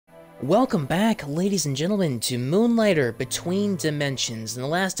Welcome back, ladies and gentlemen, to Moonlighter Between Dimensions. In the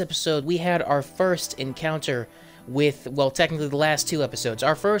last episode, we had our first encounter with, well, technically the last two episodes,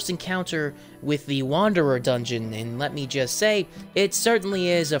 our first encounter with the Wanderer dungeon, and let me just say, it certainly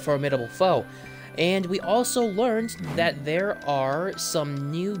is a formidable foe. And we also learned that there is some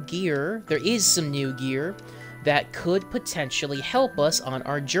new gear that could potentially help us on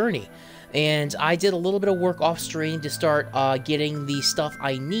our journey. And I did a little bit of work off stream to start getting the stuff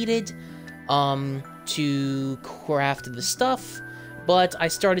I needed to craft the stuff, but I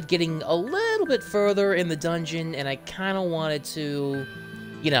started getting a little bit further in the dungeon, and I kind of wanted to,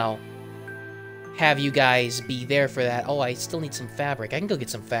 you know, have you guys be there for that. Oh, I still need some fabric. I can go get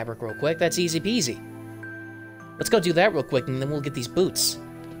some fabric real quick. That's easy peasy. Let's go do that real quick, and then we'll get these boots.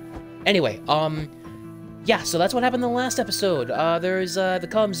 Anyway, yeah, so that's what happened in the last episode. There's the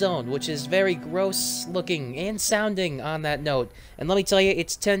Calm Zone, which is very gross looking and sounding on that note. And let me tell you,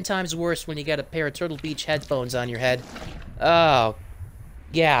 it's 10 times worse when you got a pair of Turtle Beach headphones on your head. Oh,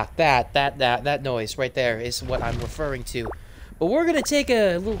 yeah, that noise right there is what I'm referring to. But we're gonna take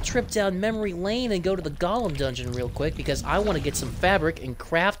a little trip down memory lane and go to the Golem dungeon real quick because I want to get some fabric and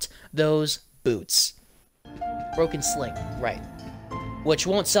craft those boots. Broken sling, right. Which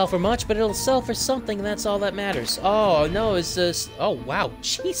won't sell for much, but it'll sell for something, and that's all that matters. Oh, no, it's this... Oh, wow,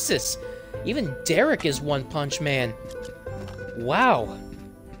 Jesus! Even Derek is One Punch Man. Wow.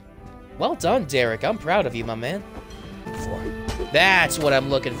 Well done, Derek. I'm proud of you, my man. That's what I'm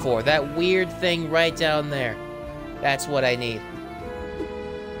looking for. That weird thing right down there. That's what I need.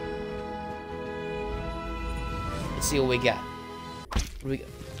 Let's see what we got. What do we got?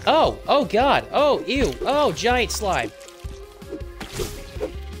 Oh! Oh, God! Oh, ew! Oh, giant slime!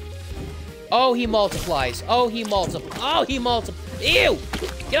 Oh, he multiplies. Oh, he multiplies. Oh, he multiplies. Ew!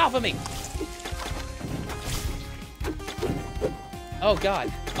 Get off of me! Oh,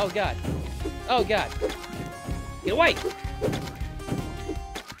 God. Oh, God. Oh, God. Get away!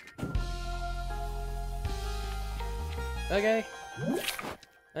 Okay.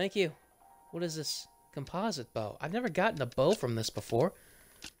 Thank you. What is this? Composite bow. I've never gotten a bow from this before.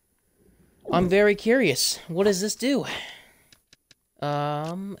 I'm very curious. What does this do?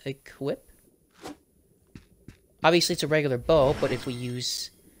 Equip? Obviously, it's a regular bow, but if we use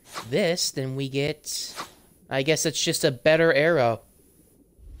this, then we get... I guess it's just a better arrow.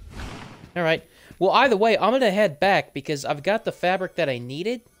 Alright. Well, either way, I'm gonna head back, because I've got the fabric that I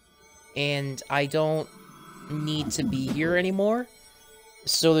needed, and I don't need to be here anymore,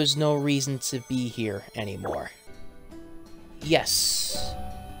 so there's no reason to be here anymore. Yes.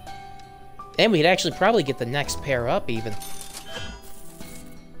 And we could actually probably get the next pair up, even.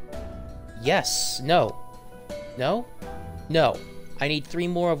 Yes. No. No? No. I need 3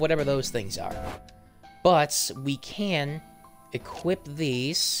 more of whatever those things are. But we can equip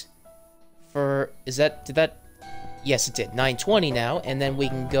these for... Is that... Did that... Yes, it did. 920 now. And then we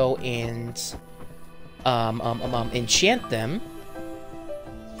can go and... enchant them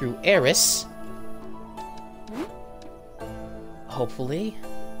through Eris. Hopefully.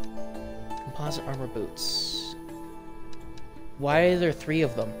 Composite armor boots. Why are there 3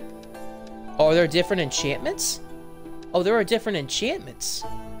 of them? Oh, are there different enchantments? Oh, there are different enchantments.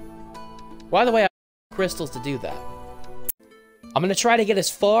 By the way, I have crystals to do that. I'm gonna try to get as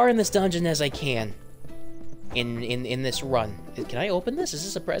far in this dungeon as I can. In this run. Can I open this? Is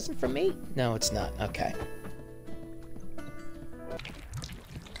this a present from me? No, it's not. Okay.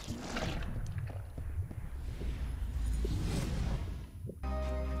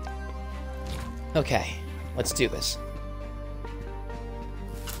 Okay. Let's do this.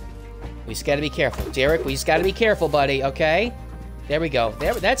 We just gotta be careful. Derek, we just gotta be careful, buddy, okay? There we go.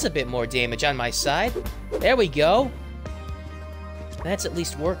 That's a bit more damage on my side. There we go. That's at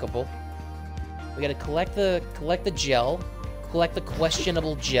least workable. We gotta collect the gel. Collect the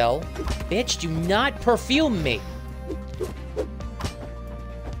questionable gel. Bitch, do not perfume me!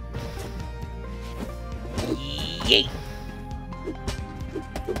 Yeet!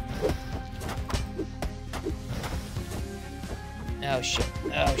 Oh, shit.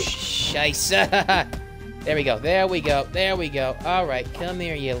 Oh, scheisse. There we go. There we go. There we go. Alright, come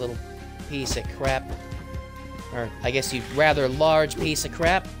here, you little piece of crap. Or, I guess you rather large piece of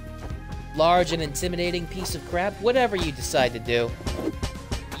crap. Large and intimidating piece of crap. Whatever you decide to do.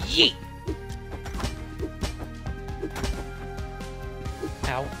 Yeet!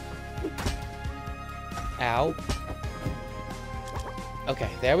 Ow. Ow. Okay,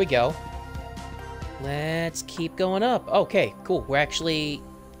 there we go. Let's keep going up. Okay, cool. We're actually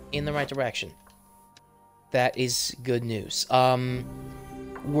in the right direction. That is good news.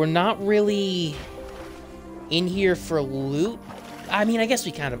 We're not really in here for loot. I mean, I guess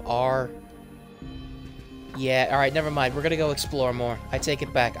we kind of are. Yeah, alright, never mind. We're gonna go explore more. I take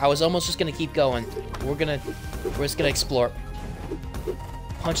it back. I was almost just gonna keep going. We're just gonna explore.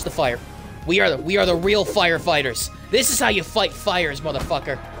 Punch the fire. We are the real firefighters. This is how you fight fires,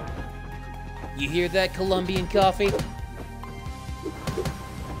 motherfucker. You hear that, Colombian coffee?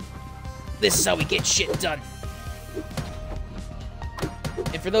 This is how we get shit done.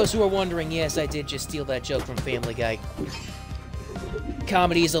 And for those who are wondering, yes, I did just steal that joke from Family Guy.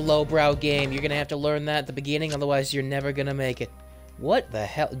 Comedy is a lowbrow game. You're gonna have to learn that at the beginning, otherwise you're never gonna make it. What the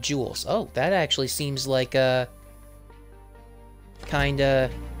hell? Jewels. Oh, that actually seems like, kinda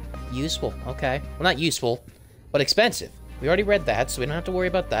useful. Okay. Well, not useful, but expensive. We already read that, so we don't have to worry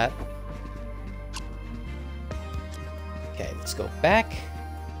about that. Okay, let's go back.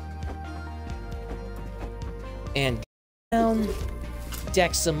 And down.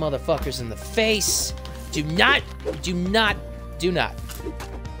 Deck some motherfuckers in the face. Do not.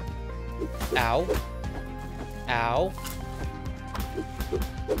 Ow. Ow.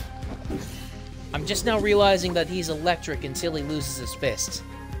 I'm just now realizing that he's electric until he loses his fist.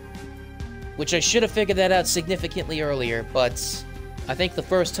 Which I should have figured that out significantly earlier, but I think the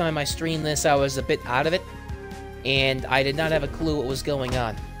first time I streamed this, I was a bit out of it, and I did not have a clue what was going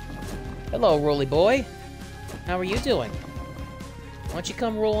on. Hello, Rolly Boy. How are you doing? Why don't you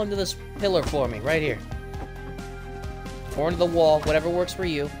come roll into this pillar for me, right here. Or into the wall, whatever works for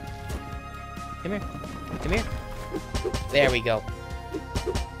you. Come here. Come here. There we go.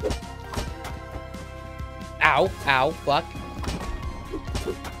 Ow. Ow. Fuck.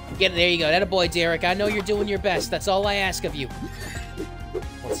 Get it. There you go. That a boy, Derek. I know you're doing your best. That's all I ask of you.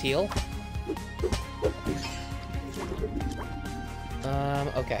 Let's heal.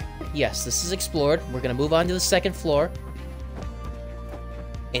 Okay. Yes, this is explored. We're gonna move on to the second floor.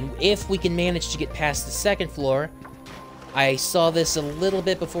 And if we can manage to get past the second floor, I saw this a little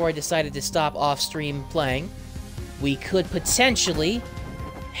bit before I decided to stop off-stream playing, we could potentially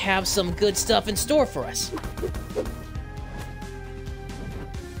have some good stuff in store for us.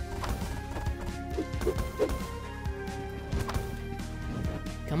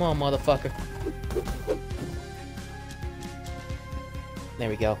 Come on, motherfucker. There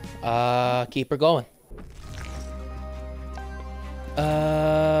we go. Keep her going.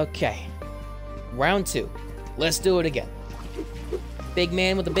 Okay. Round 2. Let's do it again. Big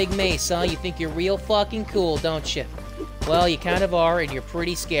man with a big mace, huh? You think you're real fucking cool, don't you? Well, you kind of are, and you're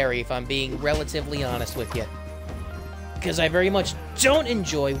pretty scary, if I'm being relatively honest with you. Because I very much don't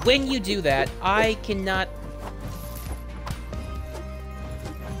enjoy when you do that. I cannot...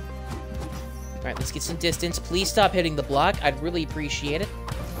 Alright, let's get some distance. Please stop hitting the block. I'd really appreciate it.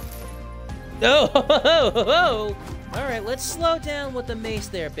 Oh! Alright, let's slow down with the mace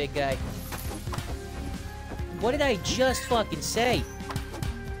there, big guy. What did I just fucking say?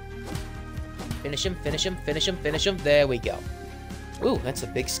 Finish him, finish him, finish him, finish him. There we go. Ooh, that's a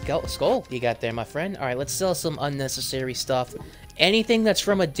big skull you got there, my friend. Alright, let's sell some unnecessary stuff. Anything that's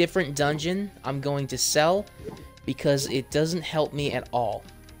from a different dungeon, I'm going to sell, because it doesn't help me at all.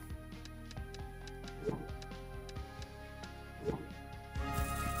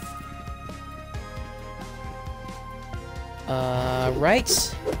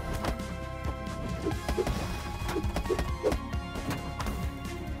 Right.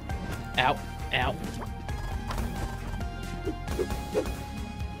 Ow. Ow.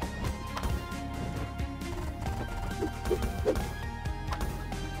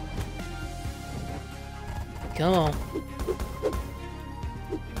 Come on.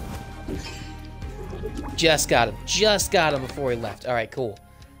 Just got him. Just got him before he left. Alright, cool.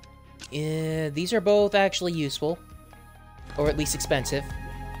 These are both actually useful. Or at least expensive.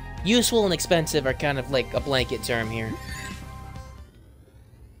 Useful and expensive are kind of like a blanket term here.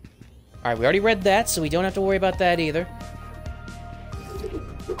 Alright, we already read that, so we don't have to worry about that either.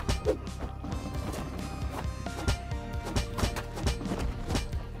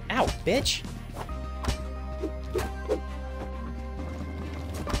 Ow, bitch!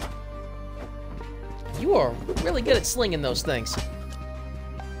 You are really good at slinging those things.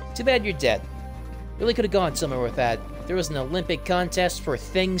 Too bad you're dead. Really could have gone somewhere with that. If there was an Olympic contest for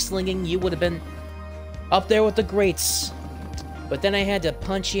thing slinging, you would have been up there with the greats. But then I had to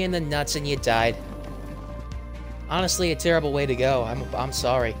punch you in the nuts and you died. Honestly, a terrible way to go. I'm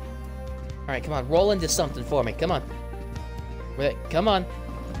sorry. Alright, come on. Roll into something for me. Come on. Come on.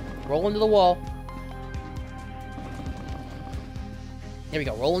 Roll into the wall. There we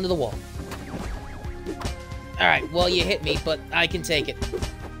go. Roll into the wall. Alright, well, you hit me, but I can take it.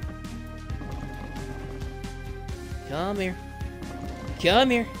 Come here. Come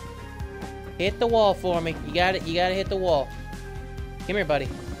here. Hit the wall for me. You gotta hit the wall. Come here, buddy.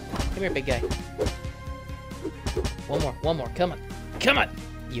 Come here, big guy. One more. Come on. Come on!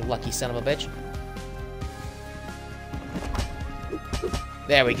 You lucky son of a bitch.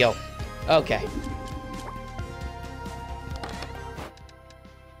 There we go. Okay.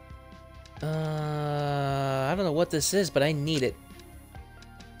 I don't know what this is, but I need it.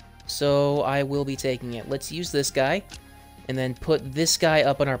 So I will be taking it. Let's use this guy. And then put this guy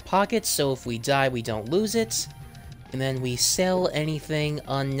up in our pockets, so if we die, we don't lose it. And then we sell anything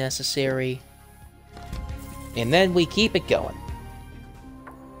unnecessary. And then we keep it going.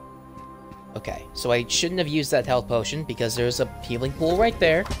 Okay, so I shouldn't have used that health potion, because there's a healing pool right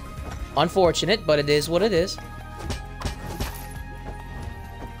there. Unfortunate, but it is what it is.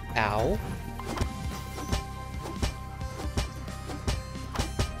 Ow.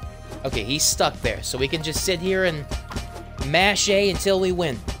 Okay, he's stuck there, so we can just sit here and mash A until we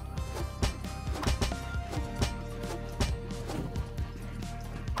win.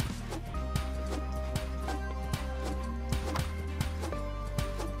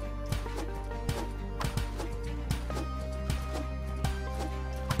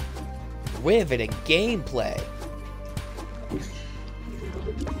 Riveting gameplay.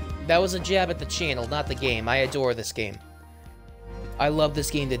 That was a jab at the channel, not the game. I adore this game. I love this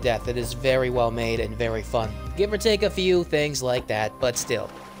game to death. It is very well made and very fun. Give or take a few things like that, but still.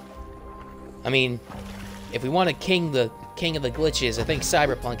 I mean, if we want a king of the glitches, I think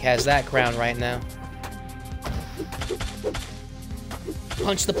Cyberpunk has that crown right now.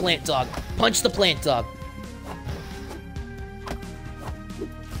 Punch the plant dog. Punch the plant dog.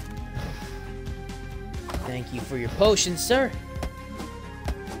 Thank you for your potion, sir.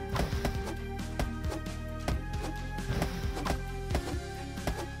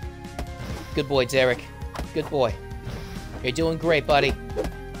 Good boy, Derek. Good boy. You're doing great, buddy.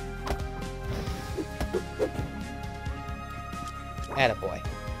 Attaboy.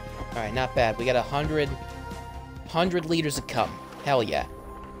 Alright, not bad. We got 100 liters of cum. Hell yeah.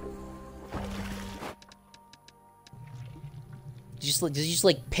 Did he just,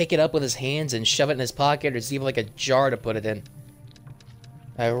 like, pick it up with his hands and shove it in his pocket, or does he have, like, a jar to put it in?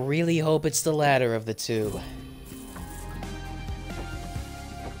 I really hope it's the latter of the two.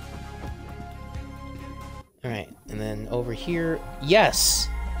 Alright, and then over here... Yes!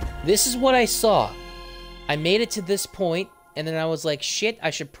 This is what I saw. I made it to this point, and then I was like, shit,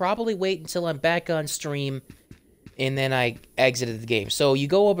 I should probably wait until I'm back on stream, and then I exited the game. So you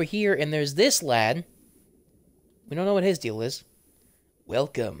go over here, and there's this lad. We don't know what his deal is.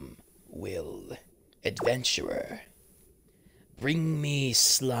 Welcome, Will, adventurer. Bring me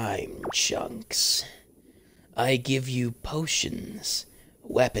slime chunks. I give you potions,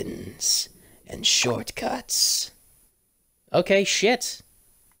 weapons, and shortcuts. Okay, shit.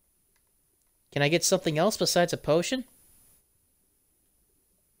 Can I get something else besides a potion?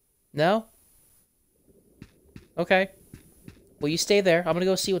 No? Okay. Well, you stay there. I'm gonna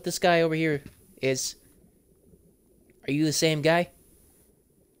go see what this guy over here is. Are you the same guy?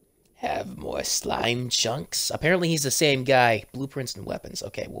 Have more slime chunks? Apparently he's the same guy. Blueprints and weapons.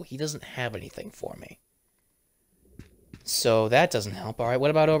 Okay, well, he doesn't have anything for me. So that doesn't help. Alright, what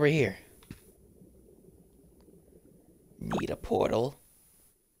about over here? Need a portal.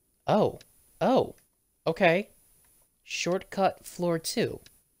 Oh. Oh. Okay. Shortcut floor 2.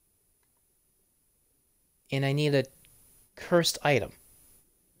 And I need a cursed item.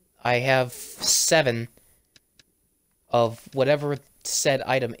 I have 7 of whatever said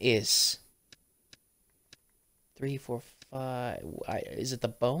item is. 3, 4, 5... Is it the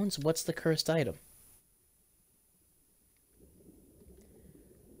bones? What's the cursed item?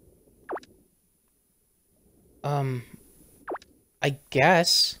 I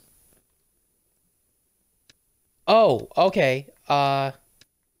guess. Oh, okay. I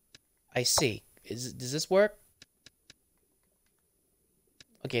see. Does this work?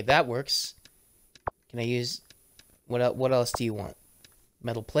 Okay, that works. Can I use... What else do you want?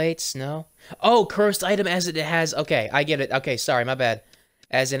 Metal plates? No? Oh, cursed item as it has... Okay, I get it. Okay, sorry, my bad.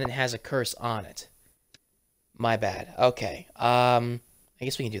 As in it has a curse on it. My bad. Okay. I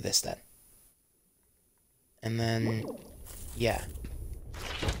guess we can do this then. And then... Yeah.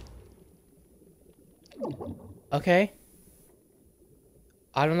 Okay.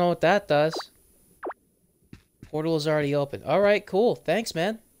 I don't know what that does. Portal is already open. Alright, cool. Thanks,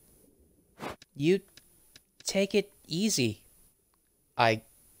 man. You take it easy, I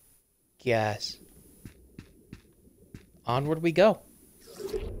guess. Onward we go.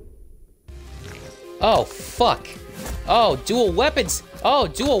 Oh, fuck. Oh, dual weapons. Oh,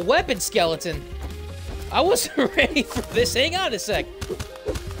 dual weapon skeleton. I wasn't ready for this. Hang on a sec.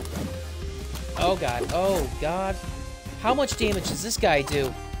 Oh, God. Oh, God. How much damage does this guy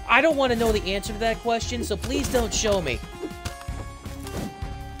do? I don't want to know the answer to that question, so please don't show me.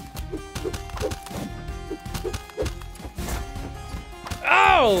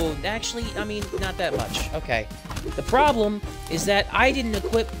 Oh! Actually, I mean, not that much. Okay. The problem is that I didn't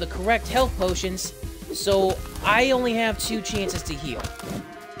equip the correct health potions, so I only have 2 chances to heal.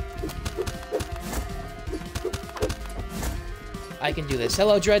 I can do this.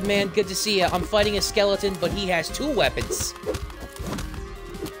 Hello, Dreadman. Good to see ya. I'm fighting a skeleton, but he has 2 weapons.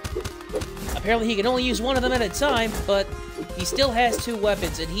 Apparently, he can only use one of them at a time, but he still has 2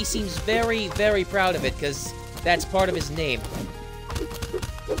 weapons, and he seems very, very proud of it, because that's part of his name.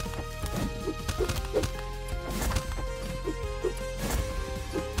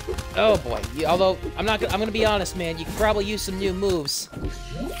 Oh boy. Although, I'm gonna be honest, man. You could probably use some new moves.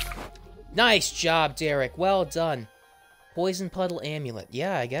 Nice job, Derek. Well done. Poison Puddle Amulet.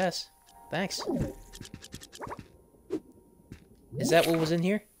 Yeah, I guess. Thanks. Is that what was in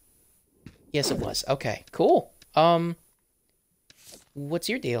here? Yes, it was. Okay, cool. What's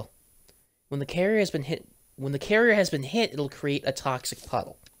your deal? When the carrier has been hit, it'll create a toxic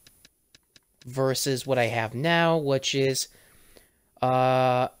puddle. Versus what I have now, which is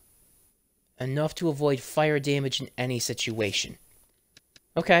enough to avoid fire damage in any situation.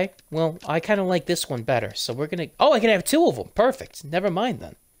 Okay, well, I kind of like this one better, so we're gonna... Oh, I can have 2 of them! Perfect! Never mind,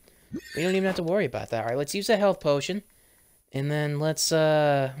 then. We don't even have to worry about that. Alright, let's use a health potion. And then let's,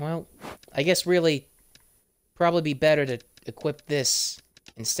 well, I guess really probably be better to equip this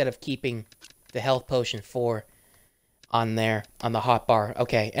instead of keeping the health potion 4 on there, on the hotbar.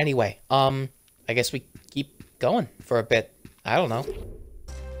 Okay, anyway, I guess we keep going for a bit. I don't know.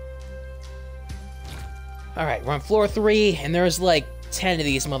 Alright, we're on floor 3, and there's like 10 of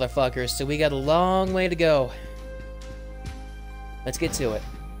these motherfuckers, so we got a long way to go. Let's get to it.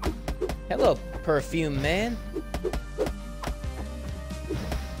 Hello, perfume man.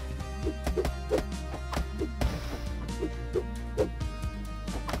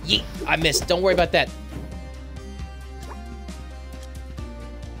 Yeet! I missed. Don't worry about that.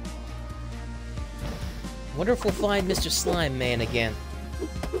 Wonder if we'll find Mr. Slime Man again.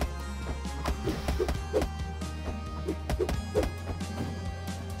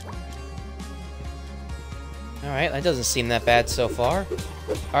 Alright, that doesn't seem that bad so far.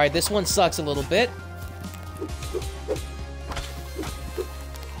 Alright, this one sucks a little bit.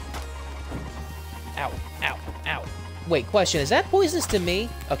 Ow, ow, ow. Wait, question, is that poisonous to me?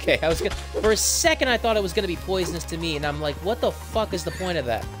 Okay, I was gonna... For a second, I thought it was gonna be poisonous to me, and I'm like, what the fuck is the point of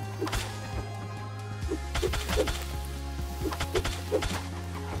that?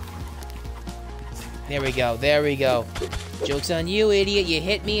 There we go, there we go. Joke's on you, idiot. You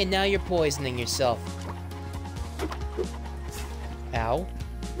hit me, and now you're poisoning yourself. Ow.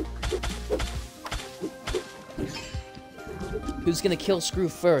 Who's gonna kill Screw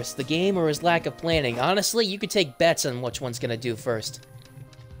first, the game or his lack of planning? Honestly, you could take bets on which one's gonna do first.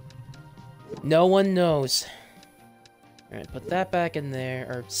 No one knows. Alright, put that back in there,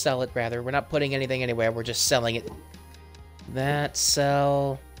 or sell it rather. We're not putting anything anywhere, we're just selling it. That,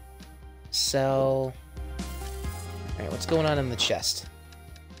 sell... Sell... Alright, what's going on in the chest?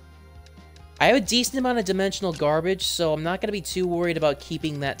 I have a decent amount of dimensional garbage, so I'm not going to be too worried about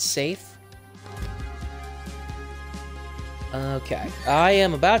keeping that safe. Okay. I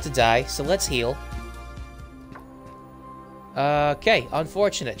am about to die, so let's heal. Okay,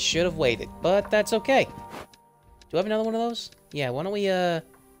 unfortunate. Should have waited, but that's okay. Do I have another one of those? Yeah, why don't we,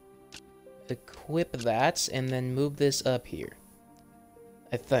 equip that, and then move this up here.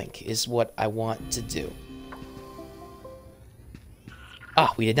 I think, is what I want to do.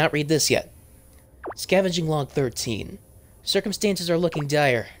 Ah, we did not read this yet. Scavenging log 13. Circumstances are looking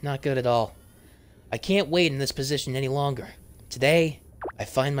dire. Not good at all. I can't wait in this position any longer. Today, I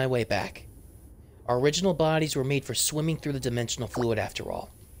find my way back. Our original bodies were made for swimming through the dimensional fluid after all.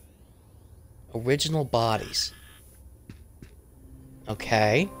 Original bodies.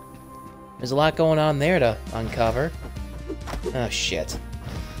 Okay. There's a lot going on there to uncover. Oh, shit.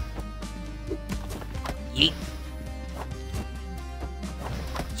 Yeet.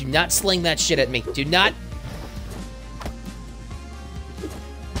 Do not sling that shit at me. Do not.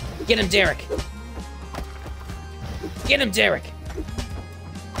 Get him, Derek. Get him, Derek.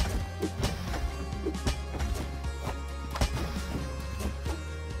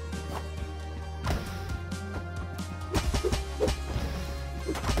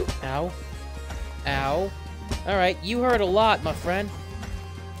 Ow. Ow. Alright, you heard a lot, my friend.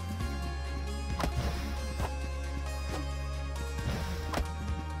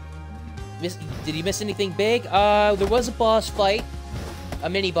 Did you miss anything big? There was a boss fight. A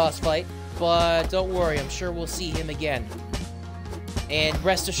mini boss fight. but don't worry, I'm sure we'll see him again. And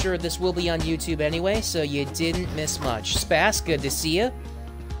rest assured, this will be on YouTube anyway, so you didn't miss much. Spas, good to see you.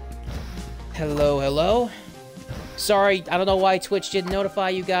 Hello, hello. Sorry, I don't know why Twitch didn't notify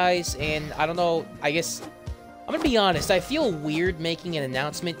you guys, and I don't know, I guess... I'm gonna be honest, I feel weird making an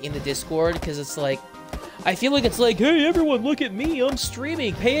announcement in the Discord, because it's like... I feel like it's like, hey, everyone, look at me, I'm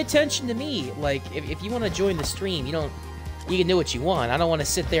streaming, pay attention to me. Like, if you want to join the stream, you can do what you want. I don't want to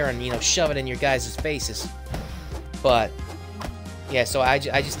sit there and, you know, shove it in your guys' faces. But... yeah, so I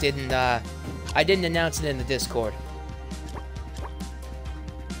just didn't, I didn't announce it in the Discord.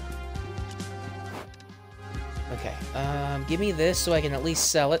 Okay, give me this so I can at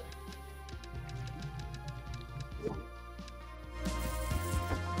least sell it.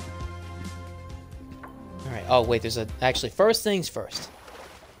 Alright, oh wait, there's actually, first things first.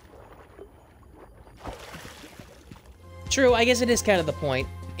 True, I guess it is kind of the point,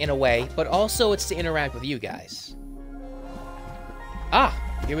 in a way, but also it's to interact with you guys. Ah,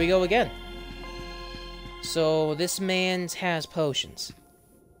 here we go again. So, this man has potions.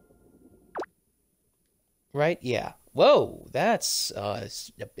 Right? Yeah. Whoa, that's,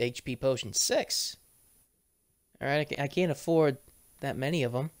 HP potion 6. Alright, I can't afford that many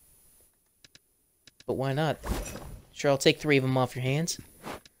of them. But why not? Sure, I'll take 3 of them off your hands.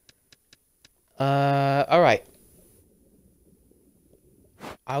 Alright.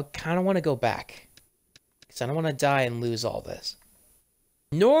 I kind of want to go back. Because I don't want to die and lose all this.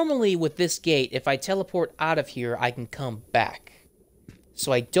 Normally, with this gate, if I teleport out of here, I can come back.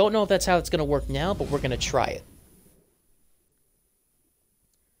 So I don't know if that's how it's going to work now, but we're going to try it.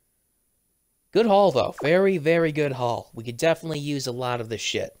 Good haul, though. Very, very good haul. We could definitely use a lot of this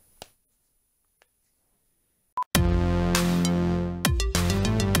shit.